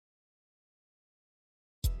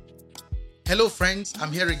Hello, friends.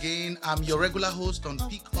 I'm here again. I'm your regular host on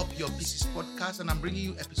Pick Up Your Pieces podcast, and I'm bringing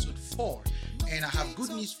you episode 4. And I have good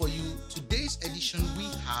news for you. Today's edition, we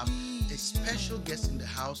have a special guest in the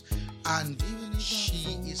house, and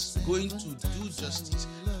she is going to do justice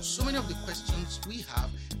to so many of the questions we have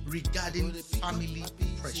regarding family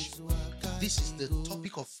pressure. This is the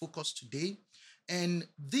topic of focus today. And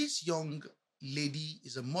this young lady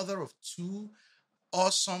is a mother of 2,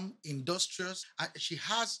 awesome, industrious. She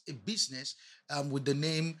has a business with the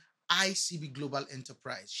name ICB Global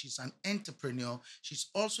Enterprise. She's an entrepreneur. She's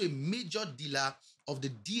also a major dealer of the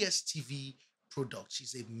DSTV product.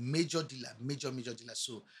 She's a major dealer, major dealer.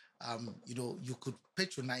 So, you could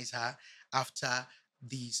patronize her after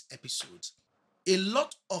these episodes. A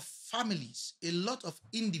lot of families, a lot of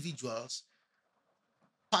individuals,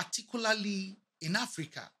 particularly in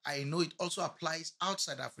Africa, I know it also applies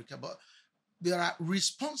outside Africa, but there are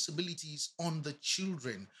responsibilities on the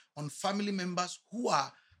children, on family members who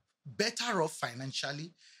are better off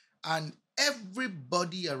financially, and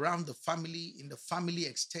everybody around the family, in the family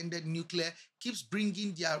extended nuclear, keeps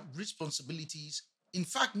bringing their responsibilities. In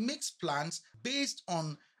fact, makes plans based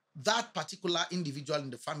on that particular individual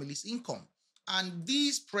in the family's income. And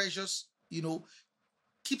these pressures,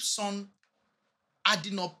 keeps on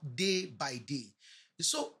adding up day by day.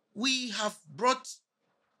 So we have brought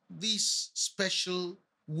this special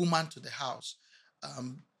woman to the house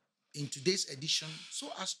in today's edition so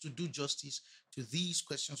as to do justice to these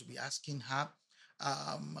questions we'll be asking her.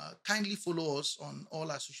 Kindly follow us on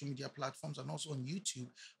all our social media platforms and also on YouTube,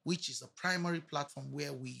 which is the primary platform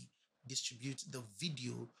where we distribute the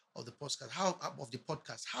video of the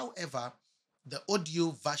podcast. However, the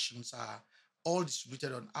audio versions are all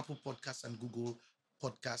distributed on Apple Podcasts and Google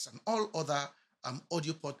Podcasts and all other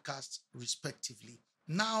audio podcasts respectively.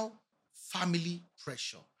 Now, family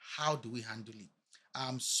pressure. How do we handle it?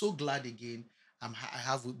 I'm so glad again. I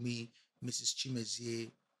have with me Mrs.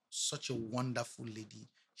 Chimezie, such a wonderful lady.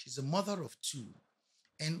 She's a mother of 2,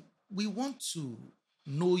 and we want to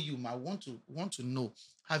know you. I want to know: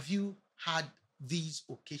 have you had these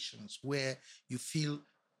occasions where you feel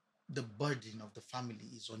the burden of the family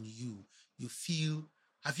is on you?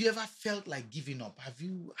 Have you ever felt like giving up? Have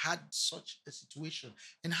you had such a situation?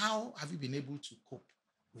 And how have you been able to cope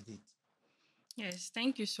with it? Yes,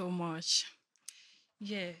 thank you so much.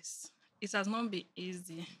 Yes, it has not been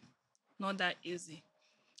easy, not that easy,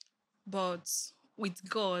 but with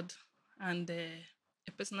God and a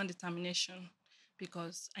personal determination,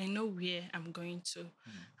 because I know where I'm going to,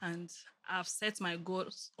 and I've set my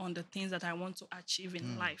goals on the things that I want to achieve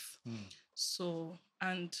in life. So,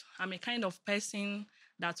 and I'm a kind of person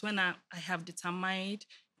that when I have determined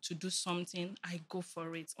to do something, I go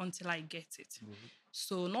for it until I get it.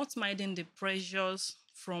 So, not minding the pressures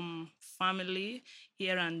from family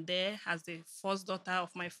here and there, as the first daughter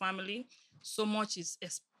of my family, so much is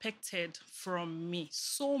expected from me.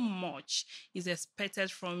 So much is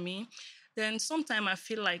expected from me. Then sometimes I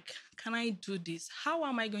feel like, can I do this? How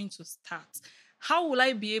am I going to start? How will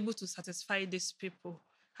I be able to satisfy these people?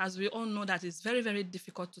 As we all know that it's very, very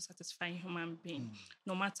difficult to satisfy a human being,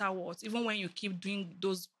 no matter what, even when you keep doing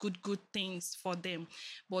those good things for them.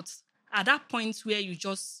 But at that point where you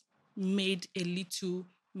just made a little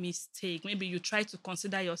mistake, maybe you try to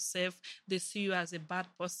consider yourself, they see you as a bad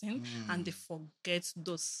person and they forget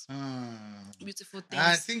those beautiful things.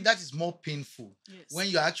 I think that is more painful. Yes. When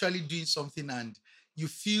you're actually doing something and you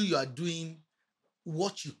feel you are doing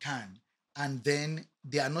what you can, and then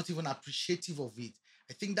they are not even appreciative of it.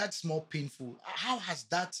 I think that's more painful. How has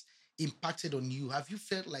that impacted on you? Have you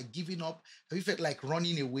felt like giving up? Have you felt like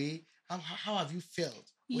running away? How have you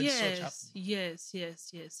felt when such happened? Yes.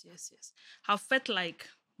 I've felt like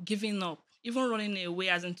giving up, even running away,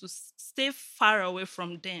 as in to stay far away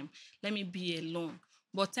from them. Let me be alone.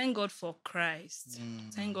 But thank God for Christ.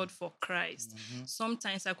 Thank God for Christ.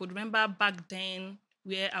 Sometimes I could remember back then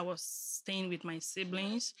where I was staying with my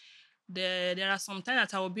siblings. There are some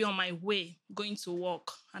times that I will be on my way going to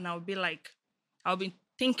work, and I'll be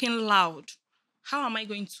thinking loud, how am I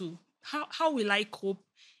going to, how will I cope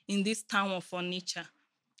in this town of furniture?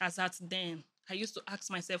 As at then, I used to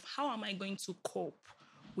ask myself, how am I going to cope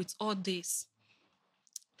with all this?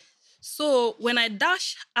 So when I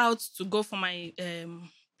dash out to go for my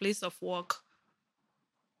place of work,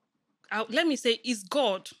 let me say it's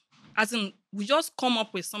God. As in, we just come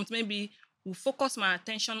up with something. Maybe we focus my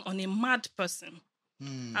attention on a mad person.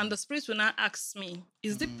 And the Spirit will now ask me,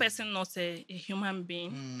 is the person not a human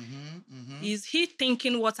being? Is he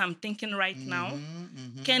thinking what I'm thinking right now?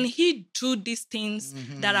 Can he do these things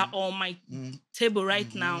that are on my table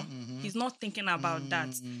right now? He's not thinking about that.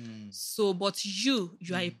 So, but you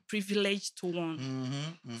are a privileged one.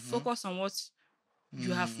 Focus on what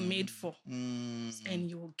you have made for, and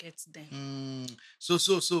you will get there.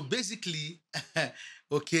 So basically,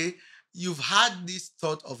 okay, you've had this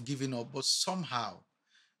thought of giving up, but somehow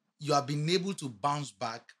you have been able to bounce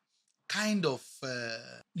back, kind of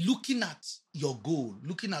looking at your goal,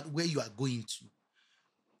 looking at where you are going to.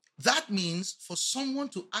 That means for someone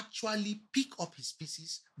to actually pick up his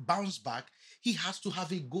pieces, bounce back, he has to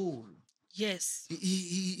have a goal. Yes.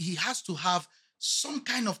 He has to have some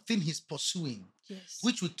kind of thing he's pursuing, Yes.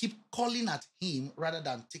 which will keep calling at him rather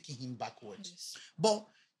than taking him backwards. Yes. But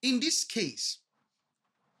in this case,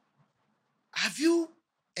 have you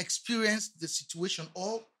experienced the situation,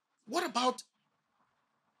 or what about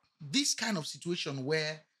this kind of situation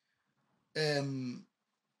where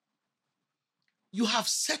you have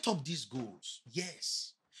set up these goals?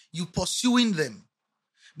 Yes, you pursuing them,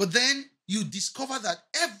 but then you discover that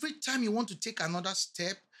every time you want to take another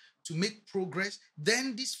step to make progress,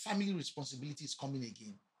 then this family responsibility is coming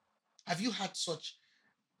again. Have you had such?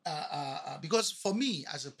 Because for me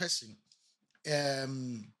as a person,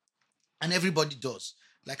 and everybody does,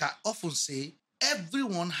 like I often say,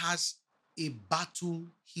 everyone has a battle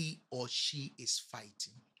he or she is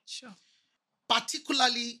fighting. Sure.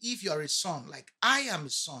 Particularly if you are a son, like I am a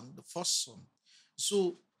son, the first son.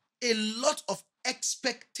 So a lot of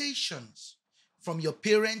expectations from your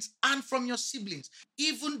parents and from your siblings,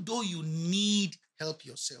 even though you need help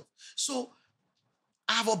yourself. So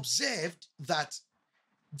I've observed that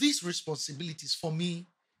these responsibilities, for me,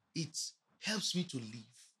 it helps me to live.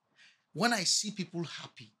 When I see people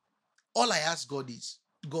happy, all I ask God is,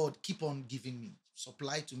 God, keep on giving me,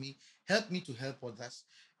 supply to me, help me to help others.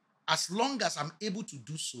 As long as I'm able to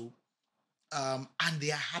do so, and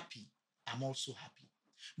they are happy, I'm also happy.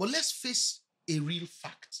 But let's face a real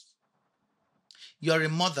fact. You are a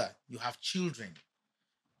mother, you have children,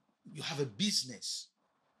 you have a business.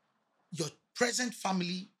 Your present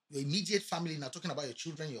family, your immediate family, now talking about your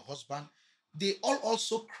children, your husband, they all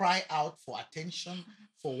also cry out for attention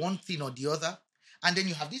for one thing or the other. And then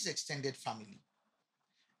you have this extended family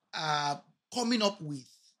coming up with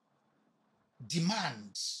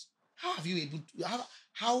demands. How have you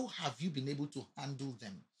been able to handle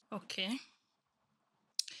them? Okay.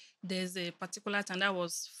 There's a particular time that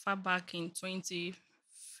was far back in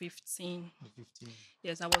 2015.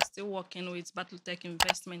 Yes, I was still working with Battletech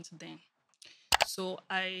Investment then. So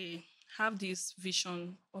I have this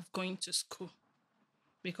vision of going to school,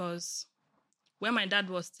 because when my dad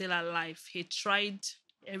was still alive, he tried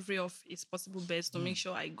every of his possible best to make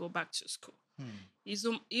sure I go back to school.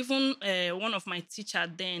 Even one of my teachers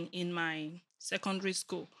then in my secondary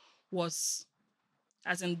school was,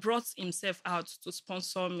 as in, brought himself out to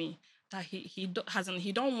sponsor me, that he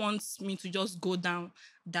don't want me to just go down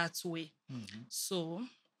that way. So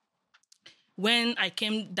when I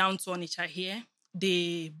came down to Onitsha here,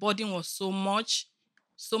 the burden was so much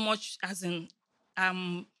as in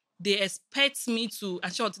they expect me to,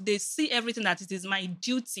 in short, they see everything that it is my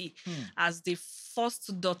duty as the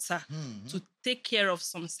first daughter to take care of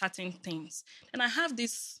some certain things. And I have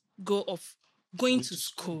this goal of going to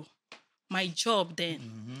school. My job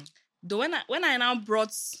then. Though when I now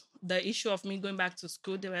brought the issue of me going back to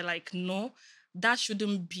school, they were like, no, that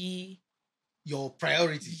shouldn't be your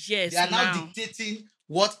priority. Yes. They are now dictating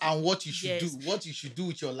what you should do, Yes. what you should do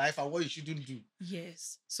with your life and what you shouldn't do.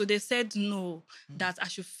 Yes. So they said no, that I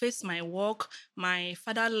should face my work. My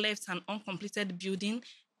father left an uncompleted building.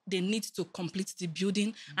 They need to complete the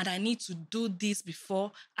building, and I need to do this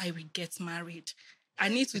before I will get married. I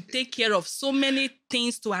need to take care of so many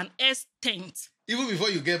things to an extent. Even before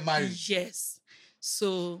you get married? Yes.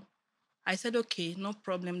 So I said, okay, no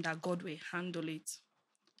problem, that God will handle it,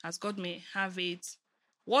 as God may have it.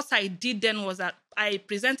 What I did then was that I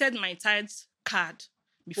presented my tithe card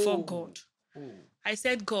before God. I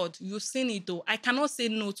said, God, you've seen it though. I cannot say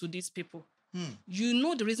no to these people. You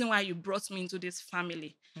know the reason why you brought me into this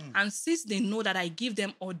family. And since they know that I give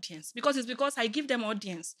them audience, because I give them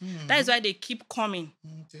audience, that is why they keep coming.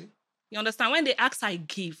 Okay. You understand? When they ask, I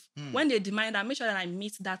give. When they demand, I make sure that I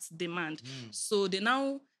meet that demand. So they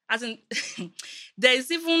now, as in, there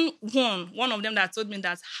is even one of them that told me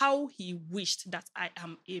that how he wished that I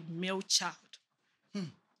am a male child.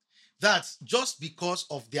 That's just because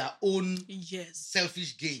of their own Yes.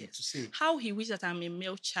 selfish gain, Yes. to say. How he wished that I'm a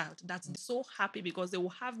male child. That's so happy because they will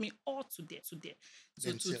have me all to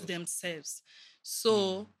themselves.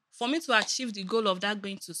 So for me to achieve the goal of that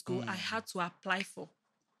going to school, I had to apply for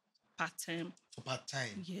part-time. For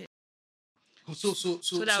part-time. Yeah. So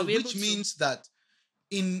that I'll be able which to- means that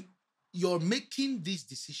in your making this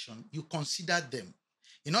decision, you considered them.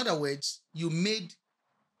 In other words, you made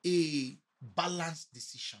a balanced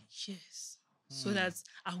decision. Yes. So that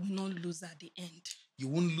I will not lose at the end. You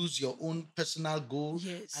won't lose your own personal goal.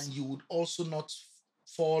 Yes. And you would also not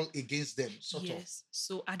fall against them, sort of. Yes.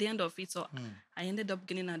 So at the end of it, I ended up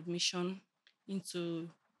getting admission into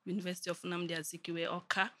University of Nnamdi Azikiwe,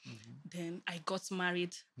 Awka. Then I got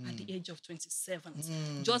married at the age of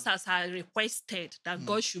 27. Just as I requested that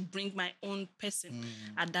God should bring my own person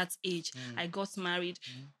at that age. I got married.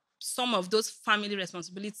 Some of those family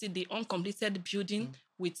responsibility, the uncompleted building,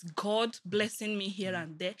 with God blessing me here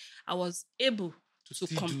and there, I was able to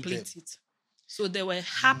complete it. So they were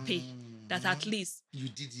happy that at least you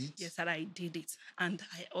did it. Yes, that I did it. And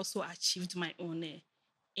I also achieved my own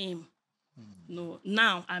aim. No,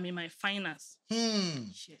 now I'm in my finals.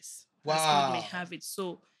 Yes. Wow. As God may have it.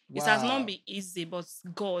 So it has not been easy, but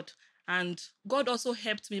God. And God also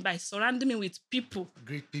helped me by surrounding me with people.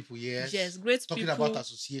 Great people, yes. Yes, great Talking people. about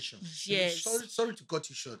association. Yes. Sorry to cut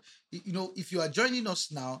you short. You know, if you are joining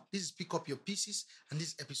us now, this is Pick Up Your Pieces, and this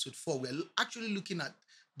is episode 4. We're actually looking at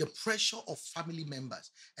the pressure of family members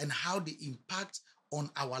and how they impact on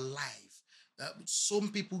our life. Some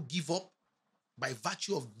people give up by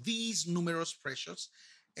virtue of these numerous pressures,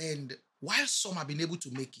 and while some have been able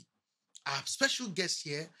to make it, our special guest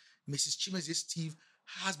here, Mrs. Chimezie Steve,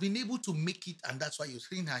 has been able to make it, and that's why you're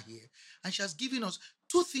seeing her here. And she has given us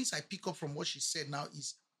 2 things I pick up from what she said now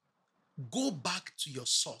is go back to your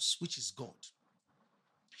source, which is God.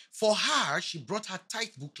 For her, she brought her tithe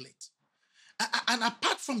booklet. And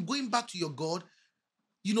apart from going back to your God,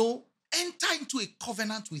 you know, enter into a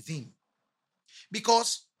covenant with him.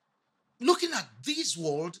 Because looking at this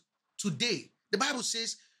world today, the Bible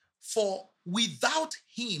says, for without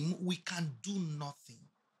him, we can do nothing.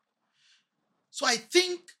 So I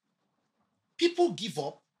think people give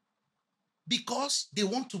up because they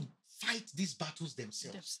want to fight these battles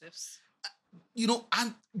themselves. You know,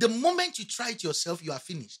 and the moment you try it yourself, you are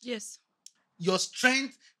finished. Yes. Your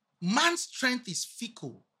strength, man's strength is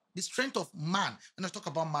fickle. The strength of man, when I talk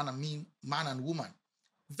about man, I mean man and woman,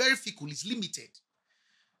 very fickle, is limited.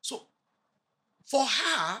 So for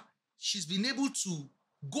her, she's been able to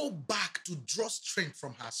go back to draw strength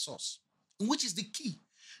from her source, which is the key.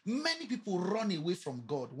 Many people run away from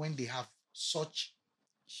God when they have such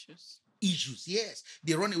issues. Yes,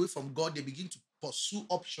 they run away from God. They begin to pursue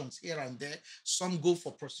options here and there. Some go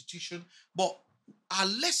for prostitution. But our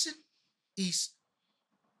lesson is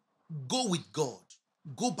go with God.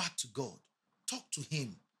 Go back to God. Talk to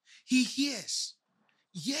him. He hears.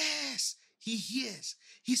 Yes, he hears.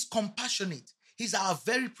 He's compassionate. He's our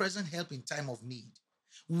very present help in time of need.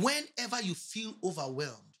 Whenever you feel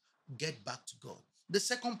overwhelmed, get back to God. The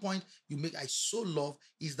second point you make, I so love,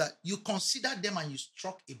 is that you consider them and you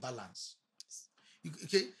struck a balance.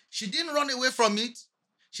 Okay? She didn't run away from it.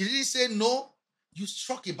 She didn't say no. You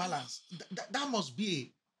struck a balance. That must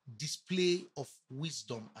be a display of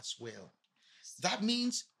wisdom as well. That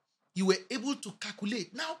means you were able to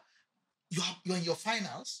calculate. Now, you're in your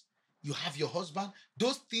finals. You have your husband.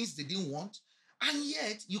 Those things they didn't want. And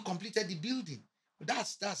yet, you completed the building.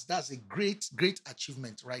 That's a great, great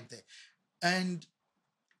achievement right there. And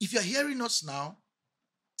if you're hearing us now,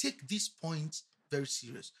 take this point very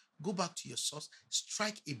serious. Go back to your source.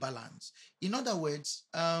 Strike a balance. In other words,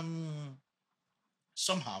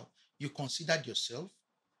 somehow you considered yourself.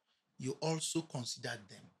 You also considered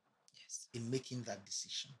them in making that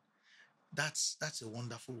decision. That's a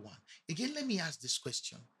wonderful one. Again, let me ask this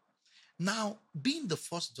question. Now, being the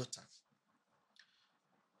first daughter,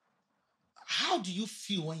 how do you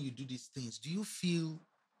feel when you do these things? Do you feel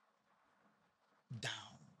down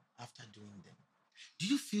after doing them? Do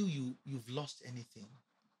you feel you've lost anything?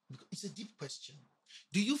 Because it's a deep question.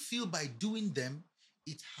 Do you feel by doing them,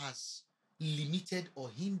 it has limited or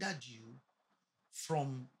hindered you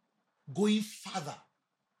from going further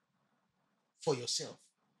for yourself?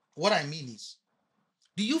 What I mean is,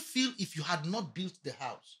 do you feel if you had not built the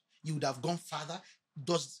house, you would have gone further?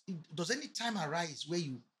 Does any time arise where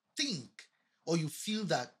you think or you feel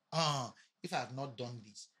that, if I had not done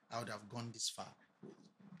this, I would have gone this far?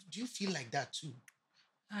 Do you feel like that too?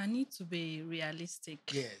 I need to be realistic.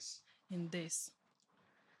 Yes. In this.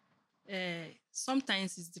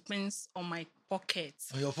 Sometimes it depends on my pocket.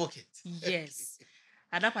 On your pocket? Yes.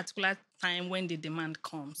 at that particular time when the demand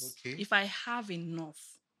comes, Okay. if I have enough,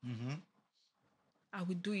 Mm-hmm. I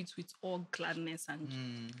will do it with all gladness and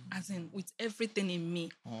Mm. as in with everything in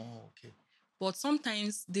me. Oh, okay. But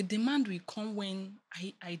sometimes the demand will come when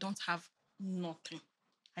I don't have nothing.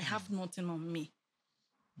 I have nothing on me.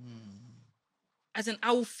 As in,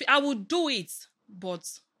 I will do it,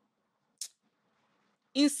 but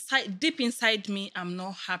deep inside me, I'm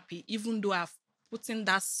not happy, even though I've put in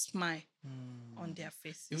that smile on their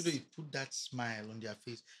faces. Even though you put that smile on their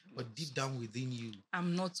face, but deep down within you,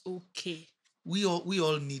 I'm not okay. we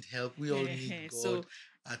all need help. We all need God So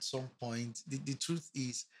at some point. The truth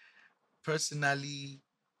is, personally,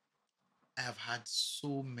 I've had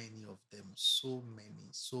so many of them, so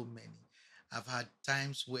many. I've had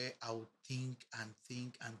times where I would think and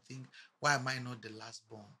think and think, why am I not the last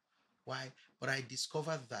born? Why? But I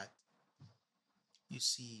discovered that, you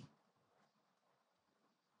see,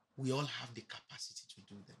 we all have the capacity to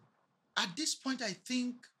do them. At this point, I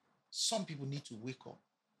think some people need to wake up,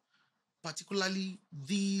 particularly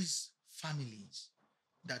these families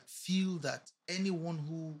that feel that anyone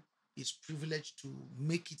who is privileged to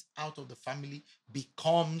make it out of the family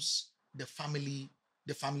becomes the family's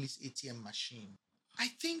ATM machine. I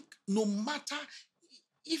think no matter,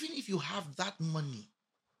 even if you have that money,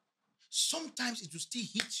 sometimes it will still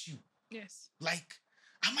hit you. yes, Like,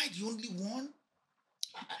 am I the only one?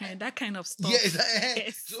 that kind of stuff. Yes.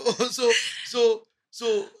 Yes.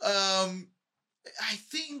 So I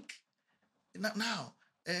think now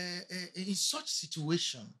in such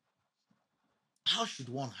situation, how should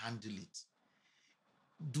one handle it?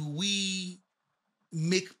 Do we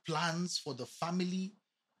make plans for the family?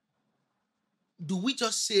 Do we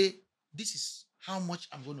just say, this is how much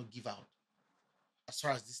I'm going to give out as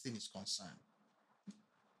far as this thing is concerned?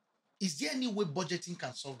 Is there any way budgeting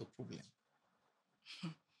can solve the problem?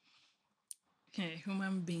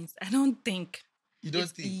 Human beings, I don't think. You don't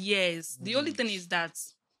think? Yes. The only thing is that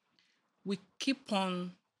we keep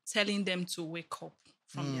on telling them to wake up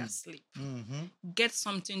from their sleep. Mm-hmm. Get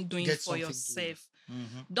something doing Get for something yourself. doing.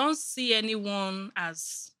 Mm-hmm. Don't see anyone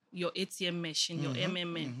as your ATM machine, your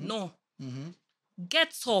MMM. No.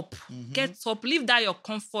 Get up. Get up. Leave that your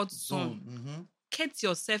comfort zone. Get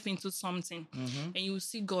yourself into something and you will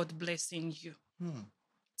see God blessing you.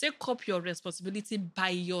 Take up your responsibility by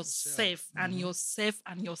yourself and yourself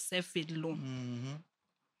and yourself alone.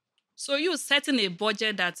 So you setting a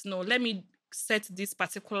budget that, no, let me set this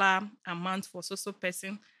particular amount for so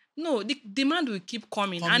person. No, the demand will keep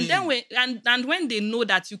coming. And then when they know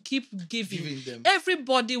that you keep giving them,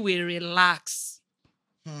 everybody will relax.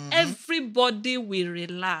 Everybody will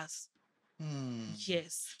relax.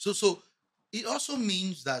 Yes. So it also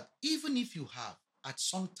means that even if you have at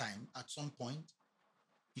some point,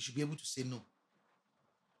 you should be able to say no.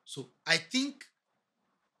 So I think,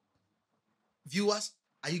 viewers,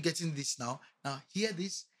 are you getting this now? Now hear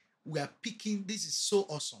this. We are picking. This is so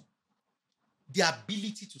awesome. The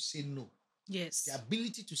ability to say no. Yes. The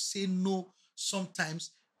ability to say no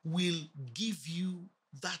sometimes will give you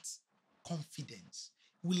that confidence,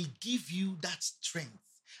 will give you that strength.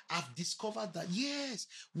 I've discovered that, yes,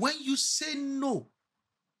 when you say no,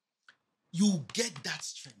 you get that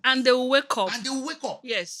strength. And they will wake up. Yes.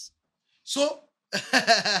 Yes. So,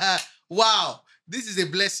 wow, this is a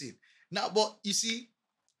blessing. Now, but you see,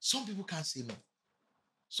 some people can't say no.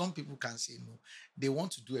 Some people can't say no. They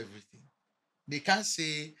want to do everything. They can't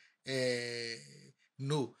say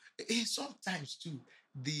no. Sometimes too,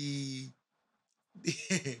 the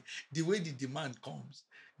way the demand comes,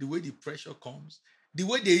 the way the pressure comes, the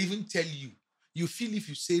way they even tell you, you feel if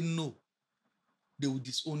you say no, they will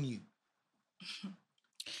disown you.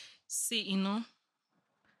 See,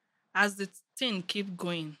 as the thing keep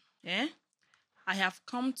going, I have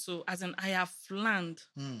come to, I have learned,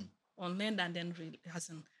 unlearned and then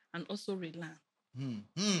and also relearn.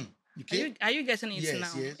 Okay. Are you getting it yes,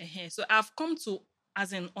 now? Yes. So I've come to,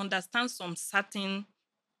 understand some certain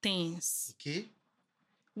things. Okay.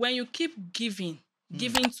 When you keep giving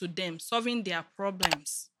to them, solving their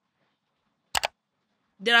problems,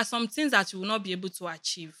 there are some things that you will not be able to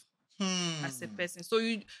achieve as a person. So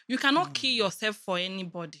you cannot kill yourself for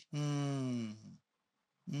anybody. When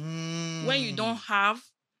you don't have,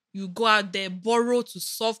 you go out there, borrow to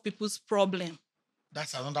solve people's problem.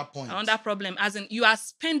 That's another point. Another problem, you are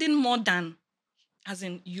spending more than,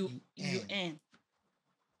 you earn.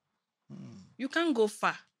 You can't go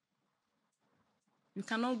far. You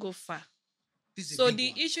cannot go far. So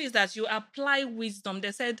the issue is that you apply wisdom.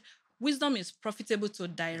 They said wisdom is profitable to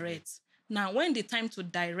direct. Now, when the time to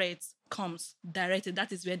direct comes, direct it.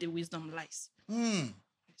 That is where the wisdom lies.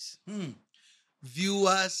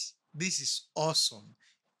 Viewers, this is awesome.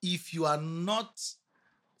 If you are not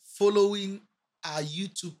following our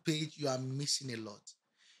YouTube page, you are missing a lot.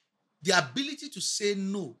 The ability to say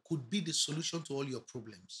no could be the solution to all your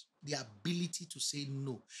problems. The ability to say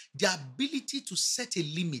no, the ability to set a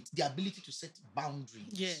limit, the ability to set boundaries.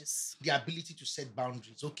 Yes. The ability to set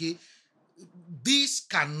boundaries. Okay, this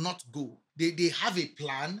cannot go. They have a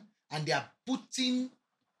plan and they are putting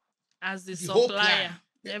As the the whole plan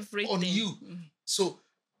supplier, everything on you. So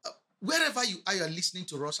wherever you are listening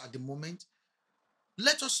to us at the moment,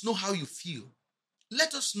 let us know how you feel.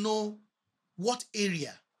 Let us know what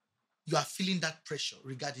area you are feeling that pressure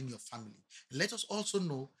regarding your family. Let us also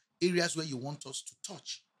know areas where you want us to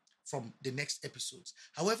touch from the next episodes.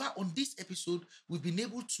 However, on this episode, we've been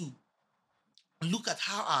able to look at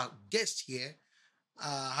how our guests here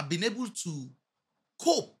have been able to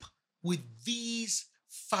cope with these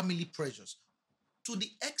family pressures to the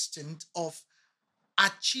extent of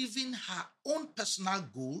achieving her own personal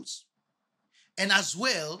goals and as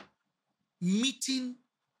well meeting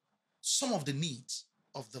some of the needs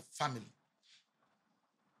of the family.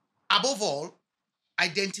 Above all,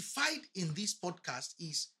 identified in this podcast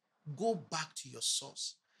is go back to your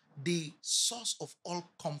source, the source of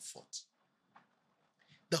all comfort.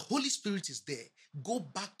 The Holy Spirit is there. Go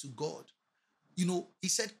back to God. You know, he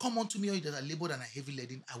said, come unto me, all you that are labored and are heavy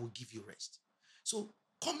laden, I will give you rest. So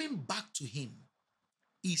coming back to him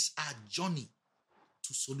is our journey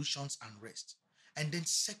to solutions and rest. And then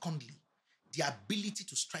secondly, the ability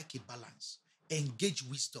to strike a balance, engage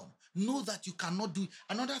wisdom, know that you cannot do it.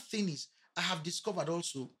 Another thing is, I have discovered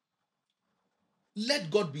also, let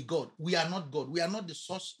God be God. We are not God. We are not the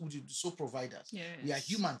source, the sole providers. Yes. We are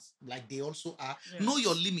humans like they also are. Yes. Know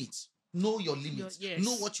your limits. Know your limits. Yes.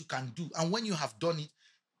 Know what you can do. And when you have done it,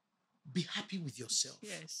 be happy with yourself.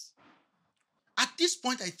 Yes. At this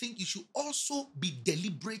point, I think you should also be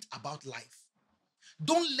deliberate about life.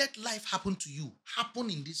 Don't let life happen to you. Happen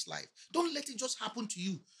in this life. Don't let it just happen to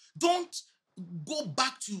you. Don't go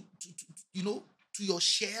back to your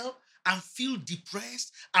shell and feel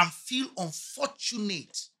depressed and feel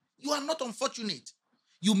unfortunate. You are not unfortunate.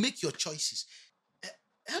 You make your choices.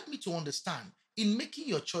 Help me to understand. In making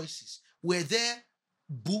your choices, were there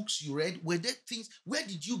books you read? Were there things? Where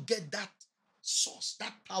did you get that source,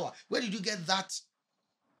 that power? Where did you get that,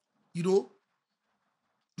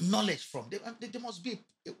 knowledge from? There must be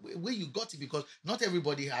a way you got it, because not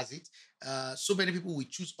everybody has it. So many people will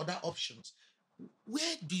choose other options.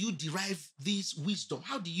 Where do you derive this wisdom?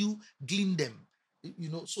 How do you glean them?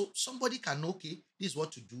 So somebody can know, okay, this is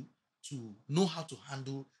what to do to know how to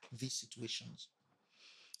handle these situations.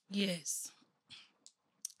 Yes.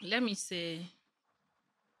 Let me say,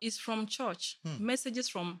 it's from church. Messages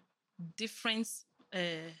from different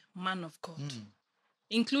man of God,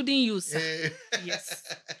 including you, sir.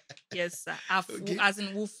 Yes. Yes, sir. Okay. As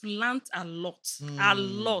in, we've learned a lot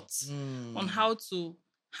on how to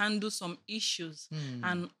handle some issues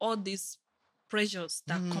and all these pressures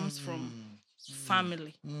that comes from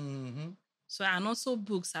family. So, and also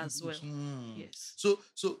books as well. Yes.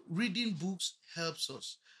 So reading books helps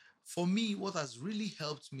us. For me, what has really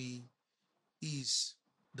helped me is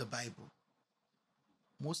the Bible.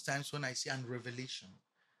 Most times when I see an revelation,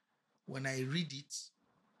 when I read it,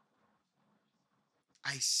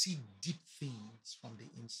 I see deep things from the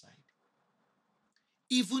inside.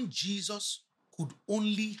 Even Jesus could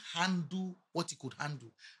only handle what he could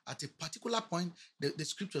handle. At a particular point, the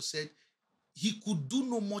scripture said he could do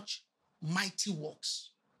no much mighty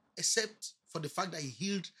works, except for the fact that he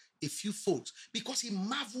healed a few folks, because he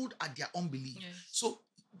marveled at their unbelief. Yes. So,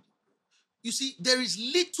 you see, there is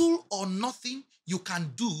little or nothing you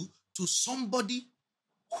can do to somebody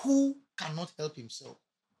who cannot help himself.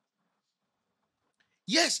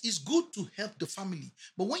 Yes, it's good to help the family,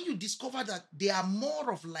 but when you discover that they are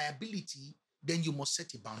more of liability, then you must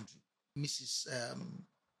set a boundary. Mrs.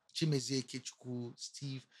 Chimezie Ikechukwu,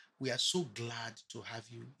 Steve, we are so glad to have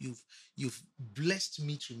you. You've blessed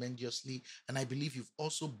me tremendously, and I believe you've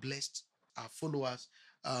also blessed our followers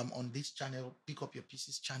on this channel, Pick Up Your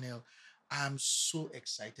Pieces channel. I'm so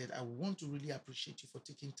excited. I want to really appreciate you for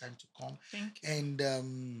taking time to come. Thank you.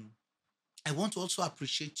 And I want to also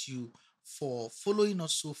appreciate you for following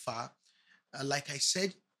us so far. Like I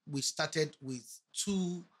said, we started with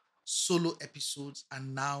 2 solo episodes,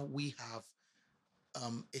 and now we have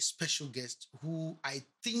a special guest who I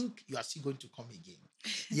think you are still going to come again.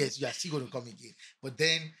 Yes, you are still going to come again. But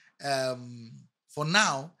then, for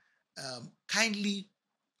now, kindly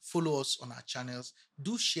follow us on our channels.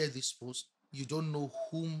 Do share this post. You don't know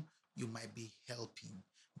whom you might be helping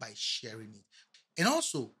by sharing it. And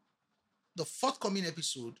also, the forthcoming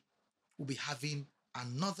episode will be having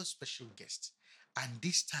another special guest. And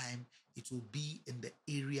this time, it will be in the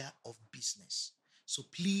area of business. So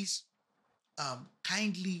please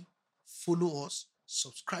kindly follow us,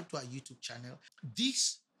 subscribe to our YouTube channel.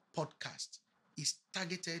 This podcast is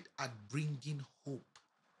targeted at bringing hope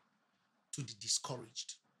to the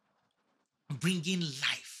discouraged, bringing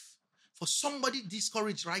life. For somebody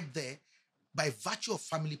discouraged right there, by virtue of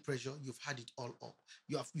family pressure, you've had it all up.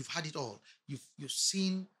 You've had it all. You've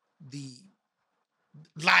seen the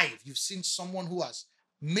life. You've seen someone who has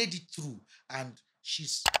made it through, and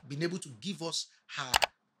she's been able to give us her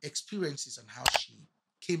experiences and how she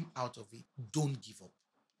came out of it. Don't give up.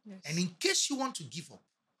 Yes. And in case you want to give up,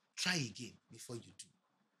 try again before you do.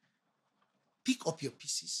 Pick up your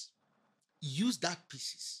pieces. Use that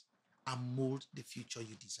pieces and mold the future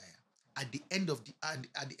you desire. At the end of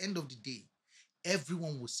the day,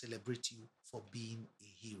 everyone will celebrate you for being a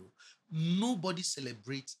hero. Nobody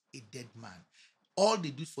celebrates a dead man. All they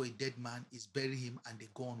do for a dead man is bury him and they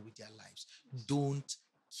go on with their lives. Don't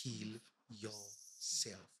kill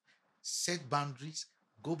yourself. Set boundaries,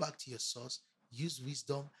 go back to your source, use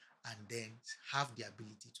wisdom, and then have the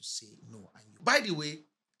ability to say no. And you. By the way,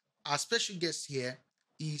 our special guest here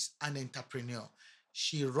is an entrepreneur.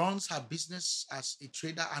 She runs her business as a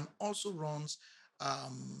trader and also runs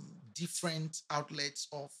different outlets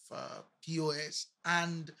of POS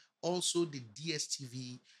and also the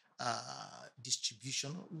DSTV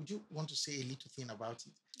distribution. Would you want to say a little thing about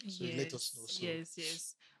it? So yes, let us know. So.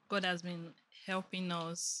 Yes. God has been helping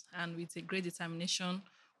us, and with a great determination,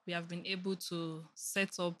 we have been able to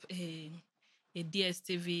set up a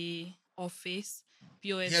DSTV office,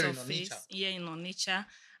 POS Here office here in Onitsha,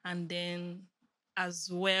 and then as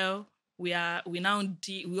well we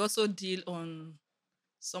also deal on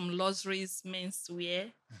some luxuries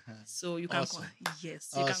menswear. So you can Awesome. you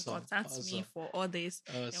can contact me for all this,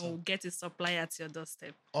 and we'll get a supply at your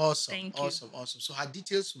doorstep. Awesome. Thank you. Awesome. So her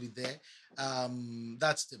details will be there.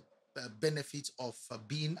 That's the benefit of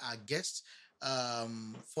being our guest.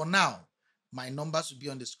 For now, my numbers will be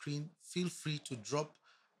on the screen. Feel free to drop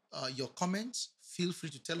your comments. Feel free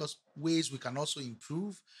to tell us ways we can also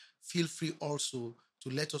improve. Feel free also to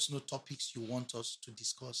let us know topics you want us to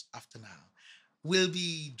discuss after now. We'll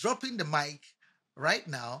be dropping the mic right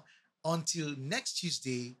now until next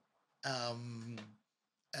Tuesday.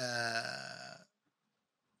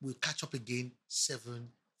 We'll catch up again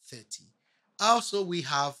 7:30. Also, we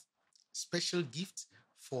have special gift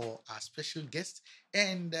for our special guest,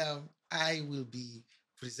 and I will be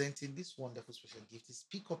presenting this wonderful special gift. It's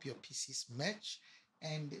Pick Up Your Pieces merch,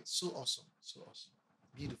 and it's so awesome,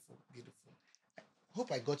 beautiful. I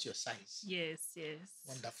hope I got your size. Yes.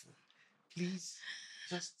 Wonderful. Please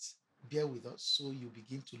just bear with us so you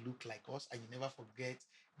begin to look like us and you never forget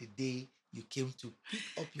the day you came to Pick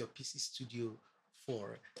Up Your Pieces studio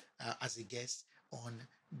for as a guest on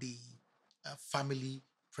the Family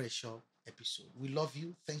Pressure episode. We love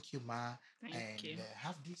you. Thank you, Ma. Thank you.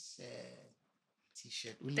 Have this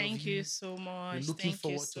t-shirt. We Thank love you so much. We're looking Thank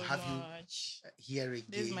forward you so to have much. you here again.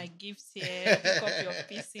 This is my gift here. Pick up your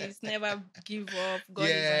pieces. Never give up. God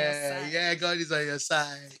is on your side. Yeah, God is on your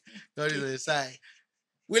side. God is on your side.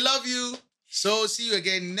 We love you. So see you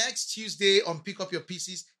again next Tuesday on Pick Up Your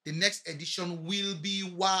Pieces. The next edition will be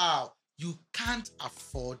wow. You can't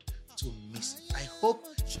afford to miss it. I hope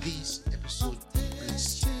this episode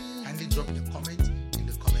bless you. Kindly drop your comment in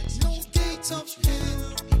the comment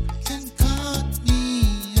section.